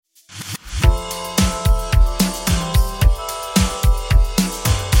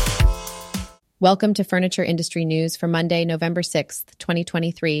Welcome to Furniture Industry News for Monday, November 6th,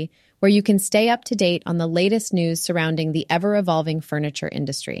 2023, where you can stay up to date on the latest news surrounding the ever-evolving furniture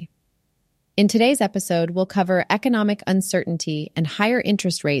industry. In today's episode, we'll cover economic uncertainty and higher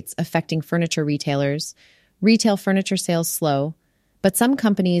interest rates affecting furniture retailers, retail furniture sales slow, but some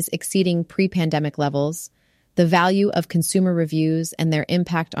companies exceeding pre-pandemic levels, the value of consumer reviews and their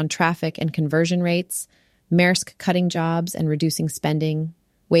impact on traffic and conversion rates, Maersk cutting jobs and reducing spending,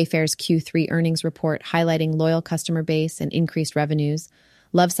 Wayfair's Q3 earnings report highlighting loyal customer base and increased revenues,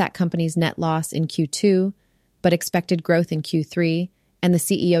 Lovesac company's net loss in Q2, but expected growth in Q3, and the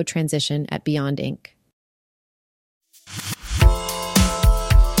CEO transition at Beyond Inc.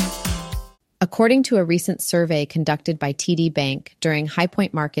 According to a recent survey conducted by TD Bank during High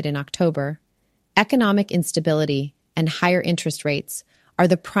Point Market in October, economic instability and higher interest rates are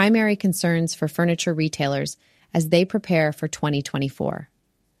the primary concerns for furniture retailers as they prepare for 2024.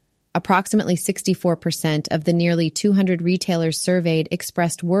 Approximately 64% of the nearly 200 retailers surveyed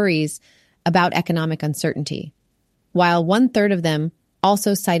expressed worries about economic uncertainty, while one-third of them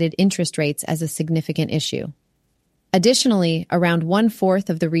also cited interest rates as a significant issue. Additionally, around one-fourth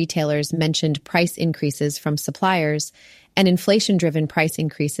of the retailers mentioned price increases from suppliers and inflation-driven price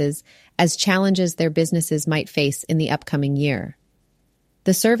increases as challenges their businesses might face in the upcoming year.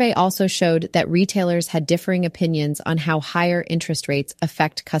 The survey also showed that retailers had differing opinions on how higher interest rates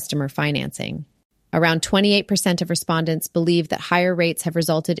affect customer financing. Around 28% of respondents believe that higher rates have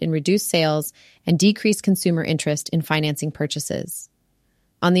resulted in reduced sales and decreased consumer interest in financing purchases.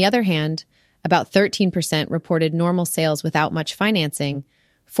 On the other hand, about 13% reported normal sales without much financing,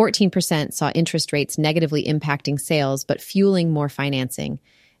 14% saw interest rates negatively impacting sales but fueling more financing,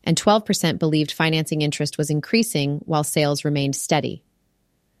 and 12% believed financing interest was increasing while sales remained steady.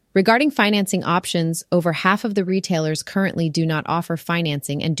 Regarding financing options, over half of the retailers currently do not offer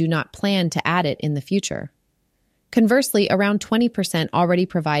financing and do not plan to add it in the future. Conversely, around 20% already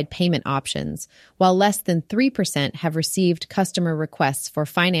provide payment options, while less than 3% have received customer requests for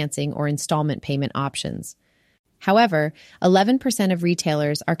financing or installment payment options. However, 11% of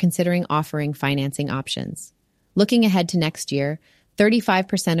retailers are considering offering financing options. Looking ahead to next year,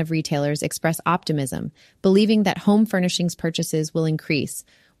 35% of retailers express optimism, believing that home furnishings purchases will increase,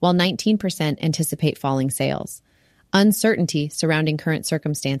 while 19% anticipate falling sales. Uncertainty surrounding current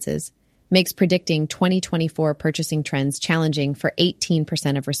circumstances makes predicting 2024 purchasing trends challenging for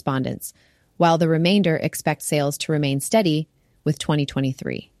 18% of respondents, while the remainder expect sales to remain steady with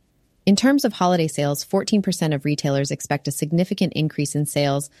 2023. In terms of holiday sales, 14% of retailers expect a significant increase in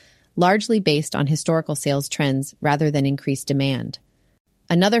sales, largely based on historical sales trends rather than increased demand.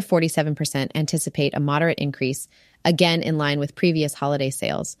 Another 47% anticipate a moderate increase, again in line with previous holiday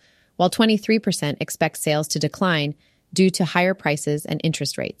sales, while 23% expect sales to decline due to higher prices and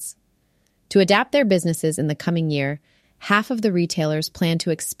interest rates. To adapt their businesses in the coming year, half of the retailers plan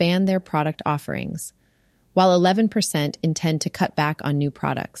to expand their product offerings, while 11% intend to cut back on new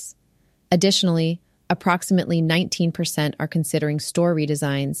products. Additionally, approximately 19% are considering store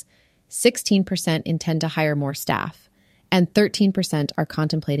redesigns, 16% intend to hire more staff, and 13% are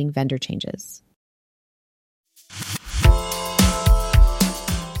contemplating vendor changes.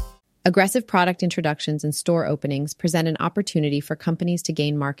 Aggressive product introductions and store openings present an opportunity for companies to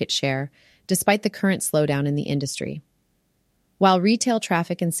gain market share, despite the current slowdown in the industry. While retail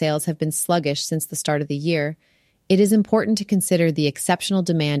traffic and sales have been sluggish since the start of the year, it is important to consider the exceptional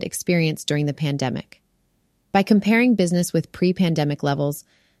demand experienced during the pandemic. By comparing business with pre-pandemic levels,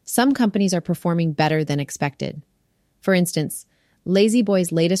 some companies are performing better than expected. For instance,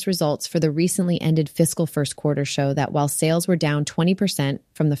 La-Z-Boy's latest results for the recently ended fiscal first quarter show that while sales were down 20%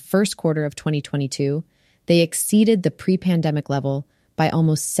 from the first quarter of 2022, they exceeded the pre-pandemic level by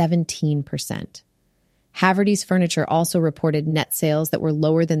almost 17%. Haverty's Furniture also reported net sales that were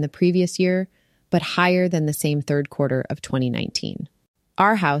lower than the previous year, but higher than the same third quarter of 2019.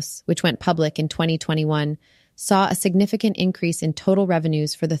 Our House, which went public in 2021, saw a significant increase in total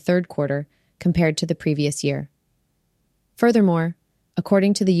revenues for the third quarter compared to the previous year. Furthermore,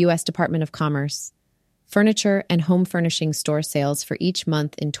 according to the U.S. Department of Commerce, furniture and home furnishing store sales for each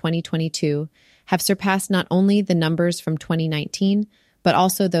month in 2022 have surpassed not only the numbers from 2019, but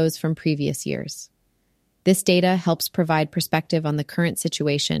also those from previous years. This data helps provide perspective on the current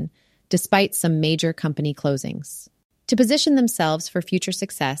situation, despite some major company closings. To position themselves for future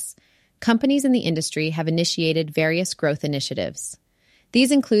success, companies in the industry have initiated various growth initiatives.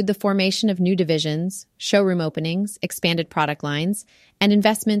 These include the formation of new divisions, showroom openings, expanded product lines, and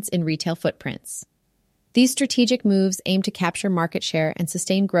investments in retail footprints. These strategic moves aim to capture market share and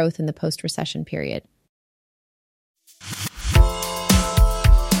sustain growth in the post-recession period.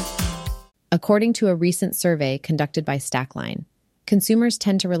 According to a recent survey conducted by Stackline, consumers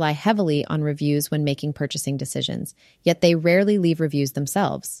tend to rely heavily on reviews when making purchasing decisions, yet they rarely leave reviews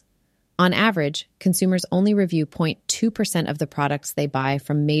themselves. On average, consumers only review 0.2% of the products they buy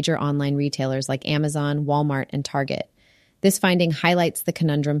from major online retailers like Amazon, Walmart, and Target. This finding highlights the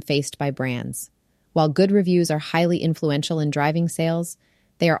conundrum faced by brands. While good reviews are highly influential in driving sales,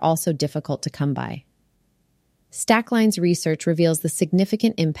 they are also difficult to come by. Stackline's research reveals the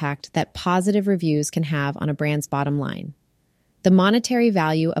significant impact that positive reviews can have on a brand's bottom line. The monetary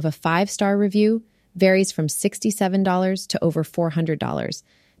value of a 5-star review varies from $67 to over $400,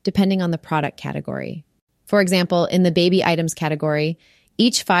 depending on the product category. For example, in the baby items category,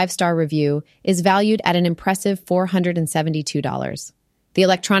 each 5-star review is valued at an impressive $472. The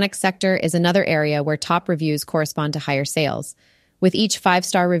electronics sector is another area where top reviews correspond to higher sales, with each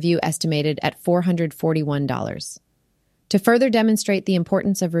 5-star review estimated at $441. To further demonstrate the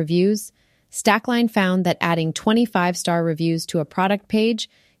importance of reviews, Stackline found that adding 25-star reviews to a product page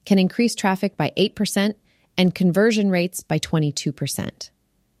can increase traffic by 8% and conversion rates by 22%.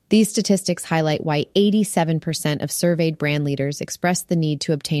 These statistics highlight why 87% of surveyed brand leaders expressed the need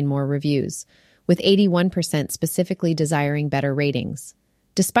to obtain more reviews, with 81% specifically desiring better ratings.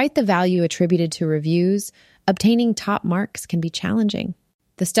 Despite the value attributed to reviews, obtaining top marks can be challenging.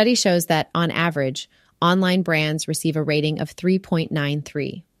 The study shows that, on average, online brands receive a rating of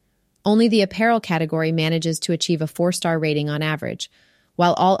 3.93. Only the apparel category manages to achieve a 4-star rating on average,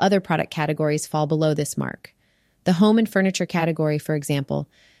 while all other product categories fall below this mark. The home and furniture category, for example,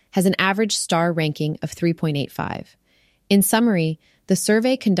 has an average star ranking of 3.85. In summary, the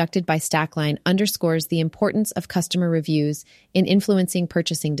survey conducted by Stackline underscores the importance of customer reviews in influencing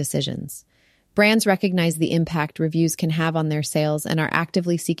purchasing decisions. Brands recognize the impact reviews can have on their sales and are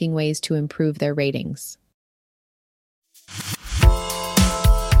actively seeking ways to improve their ratings.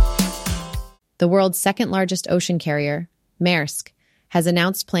 The world's second-largest ocean carrier, Maersk, has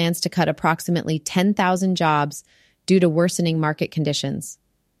announced plans to cut approximately 10,000 jobs due to worsening market conditions.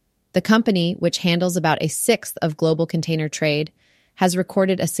 The company, which handles about a sixth of global container trade, has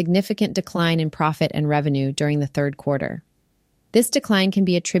recorded a significant decline in profit and revenue during the third quarter. This decline can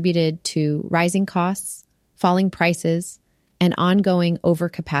be attributed to rising costs, falling prices, and ongoing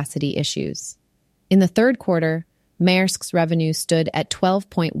overcapacity issues. In the third quarter, Maersk's revenue stood at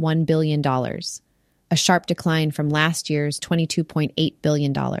 $12.1 billion, a sharp decline from last year's $22.8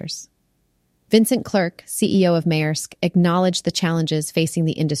 billion. Vincent Clerc, CEO of Maersk, acknowledged the challenges facing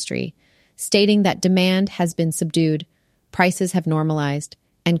the industry, stating that demand has been subdued, prices have normalized,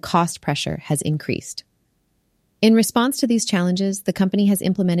 and cost pressure has increased. In response to these challenges, the company has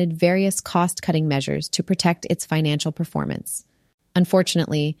implemented various cost-cutting measures to protect its financial performance.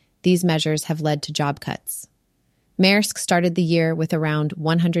 Unfortunately, these measures have led to job cuts. Maersk started the year with around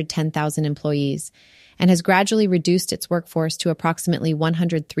 110,000 employees and has gradually reduced its workforce to approximately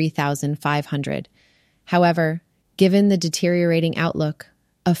 103,500. However, given the deteriorating outlook,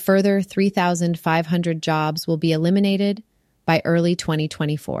 a further 3,500 jobs will be eliminated by early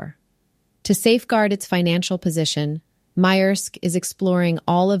 2024. To safeguard its financial position, Maersk is exploring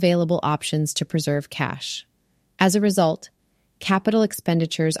all available options to preserve cash. As a result, capital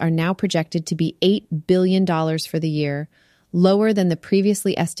expenditures are now projected to be $8 billion for the year, lower than the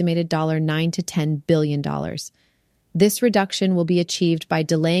previously estimated $9 to $10 billion. This reduction will be achieved by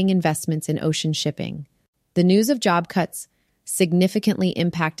delaying investments in ocean shipping. The news of job cuts significantly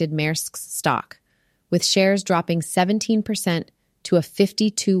impacted Maersk's stock, with shares dropping 17% to a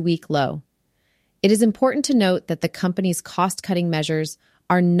 52-week low. It is important to note that the company's cost-cutting measures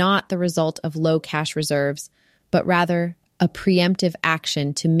are not the result of low cash reserves, but rather a preemptive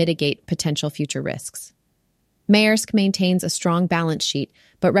action to mitigate potential future risks. Maersk maintains a strong balance sheet,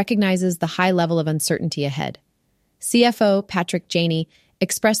 but recognizes the high level of uncertainty ahead. CFO Patrick Janey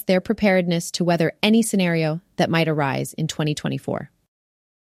expressed their preparedness to weather any scenario that might arise in 2024.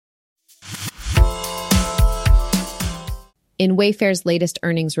 In Wayfair's latest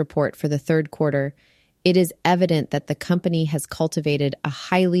earnings report for the third quarter, it is evident that the company has cultivated a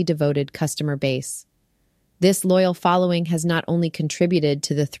highly devoted customer base. This loyal following has not only contributed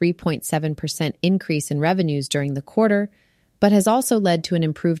to the 3.7% increase in revenues during the quarter, but has also led to an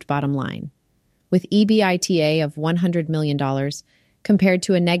improved bottom line, with EBITDA of $100 million compared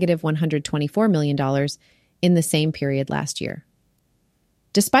to a negative $124 million in the same period last year.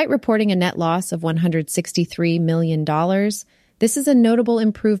 Despite reporting a net loss of $163 million, this is a notable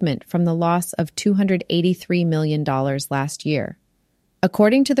improvement from the loss of $283 million last year.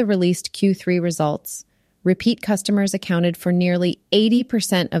 According to the released Q3 results, repeat customers accounted for nearly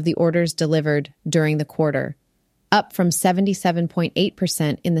 80% of the orders delivered during the quarter, up from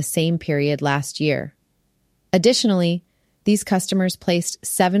 77.8% in the same period last year. Additionally, these customers placed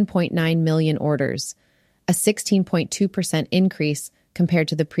 7.9 million orders, a 16.2% increase compared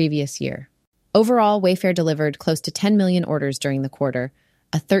to the previous year. Overall, Wayfair delivered close to 10 million orders during the quarter,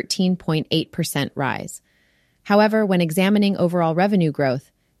 a 13.8% rise. However, when examining overall revenue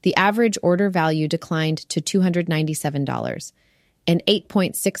growth, the average order value declined to $297, an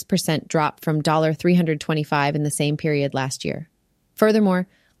 8.6% drop from $325 in the same period last year. Furthermore,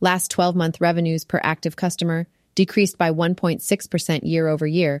 last 12-month revenues per active customer decreased by 1.6%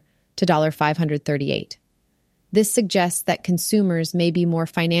 year-over-year to $538. This suggests that consumers may be more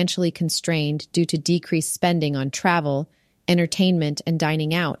financially constrained due to decreased spending on travel, entertainment, and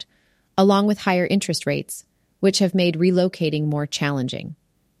dining out, along with higher interest rates, which have made relocating more challenging.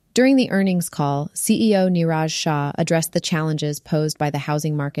 During the earnings call, CEO Niraj Shah addressed the challenges posed by the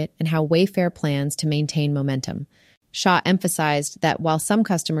housing market and how Wayfair plans to maintain momentum. Shah emphasized that while some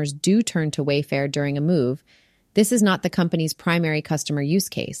customers do turn to Wayfair during a move, this is not the company's primary customer use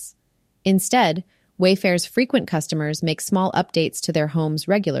case. Instead, Wayfair's frequent customers make small updates to their homes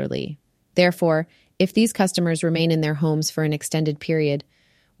regularly. Therefore, if these customers remain in their homes for an extended period,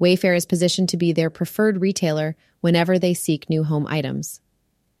 Wayfair is positioned to be their preferred retailer whenever they seek new home items.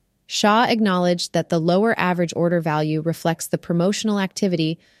 Shah acknowledged that the lower average order value reflects the promotional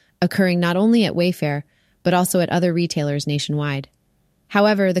activity occurring not only at Wayfair, but also at other retailers nationwide.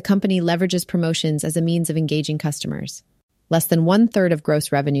 However, the company leverages promotions as a means of engaging customers. Less than 1/3 of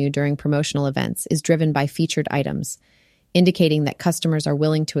gross revenue during promotional events is driven by featured items, indicating that customers are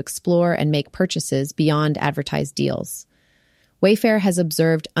willing to explore and make purchases beyond advertised deals. Wayfair has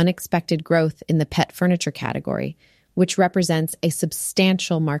observed unexpected growth in the pet furniture category, which represents a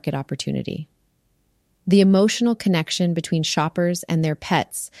substantial market opportunity. The emotional connection between shoppers and their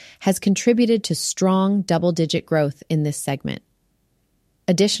pets has contributed to strong double-digit growth in this segment.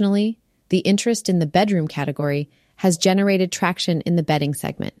 Additionally, the interest in the bedroom category has generated traction in the bedding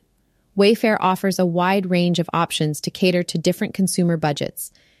segment. Wayfair offers a wide range of options to cater to different consumer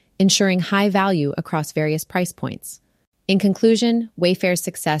budgets, ensuring high value across various price points. In conclusion, Wayfair's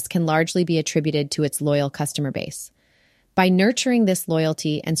success can largely be attributed to its loyal customer base. By nurturing this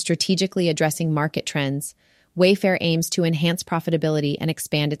loyalty and strategically addressing market trends, Wayfair aims to enhance profitability and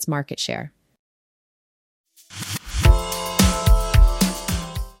expand its market share.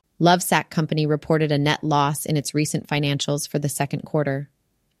 Lovesac company reported a net loss in its recent financials for the second quarter.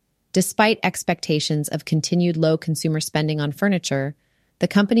 Despite expectations of continued low consumer spending on furniture, the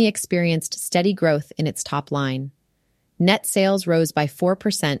company experienced steady growth in its top line. Net sales rose by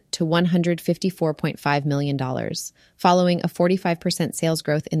 4% to $154.5 million, following a 45% sales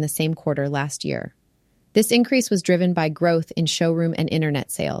growth in the same quarter last year. This increase was driven by growth in showroom and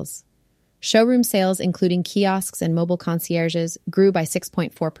internet sales. Showroom sales, including kiosks and mobile concierges, grew by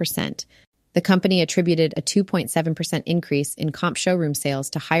 6.4%. The company attributed a 2.7% increase in comp showroom sales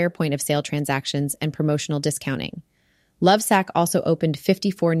to higher point-of-sale transactions and promotional discounting. Lovesac also opened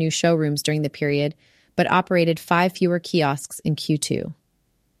 54 new showrooms during the period, but operated 5 fewer kiosks in Q2.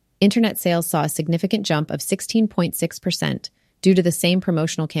 Internet sales saw a significant jump of 16.6% due to the same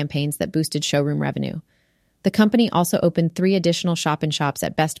promotional campaigns that boosted showroom revenue. The company also opened 3 additional shop-in-shops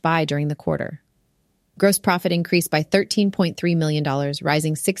at Best Buy during the quarter. Gross profit increased by $13.3 million,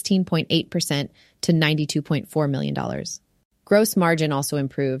 rising 16.8% to $92.4 million. Gross margin also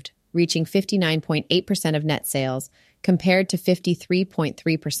improved, reaching 59.8% of net sales, compared to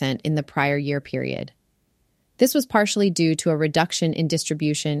 53.3% in the prior year period. This was partially due to a reduction in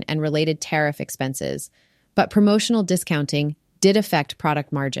distribution and related tariff expenses, but promotional discounting did affect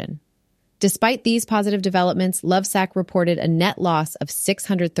product margin. Despite these positive developments, Lovesac reported a net loss of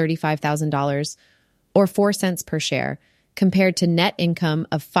 $635,000, or 4 cents per share, compared to net income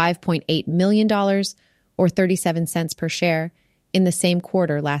of $5.8 million, or 37 cents per share, in the same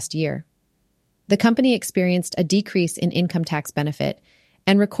quarter last year. The company experienced a decrease in income tax benefit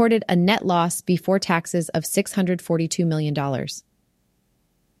and recorded a net loss before taxes of $642 million.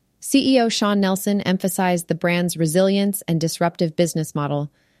 CEO Shawn Nelson emphasized the brand's resilience and disruptive business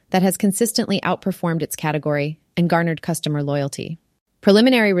model that has consistently outperformed its category and garnered customer loyalty.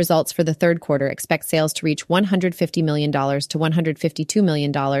 Preliminary results for the third quarter expect sales to reach $150 million to $152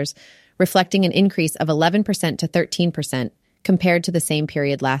 million, reflecting an increase of 11% to 13% compared to the same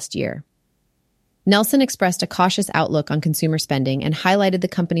period last year. Nelson expressed a cautious outlook on consumer spending and highlighted the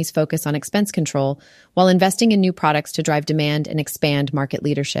company's focus on expense control while investing in new products to drive demand and expand market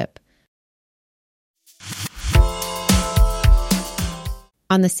leadership.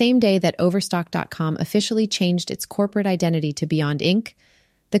 On the same day that Overstock.com officially changed its corporate identity to Beyond Inc.,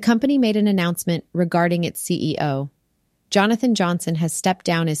 the company made an announcement regarding its CEO. Jonathan Johnson has stepped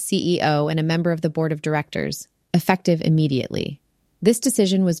down as CEO and a member of the board of directors, effective immediately. This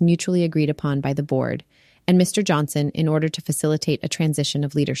decision was mutually agreed upon by the board and Mr. Johnson in order to facilitate a transition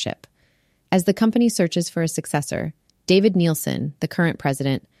of leadership. As the company searches for a successor, David Nielsen, the current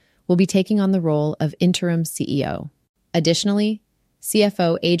president, will be taking on the role of interim CEO. Additionally,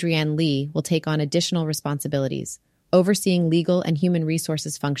 CFO Adrienne Lee will take on additional responsibilities, overseeing legal and human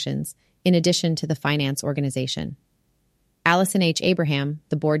resources functions, in addition to the finance organization. Allison H. Abraham,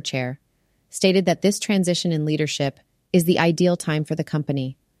 the board chair, stated that this transition in leadership is the ideal time for the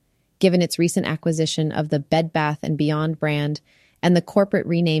company, given its recent acquisition of the Bed Bath & Beyond brand and the corporate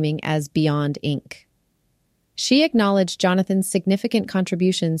renaming as Beyond Inc. She acknowledged Jonathan's significant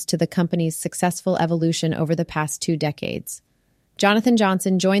contributions to the company's successful evolution over the past 2 decades. Jonathan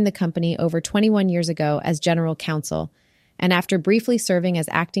Johnson joined the company over 21 years ago as general counsel, and after briefly serving as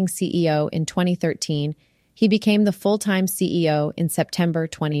acting CEO in 2013, he became the full-time CEO in September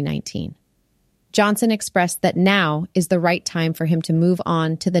 2019. Johnson expressed that now is the right time for him to move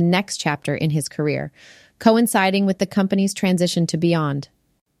on to the next chapter in his career, coinciding with the company's transition to Beyond.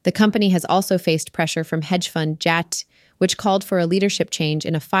 The company has also faced pressure from hedge fund JAT, which called for a leadership change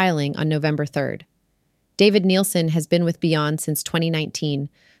in a filing on November 3rd. David Nielsen has been with Beyond since 2019,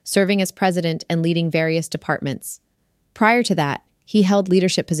 serving as president and leading various departments. Prior to that, he held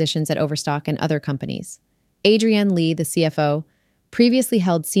leadership positions at Overstock and other companies. Adrienne Lee, the CFO, previously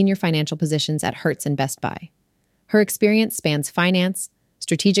held senior financial positions at Hertz and Best Buy. Her experience spans finance,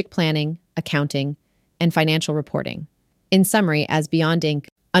 strategic planning, accounting, and financial reporting. In summary, as Beyond Inc.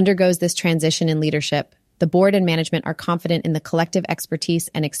 undergoes this transition in leadership, the board and management are confident in the collective expertise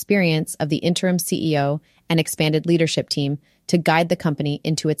and experience of the interim CEO and expanded leadership team to guide the company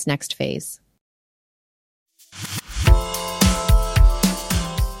into its next phase.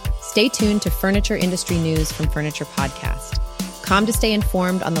 Stay tuned to furniture industry news from Furniture Podcast. Come to stay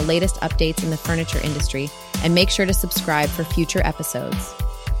informed on the latest updates in the furniture industry and make sure to subscribe for future episodes.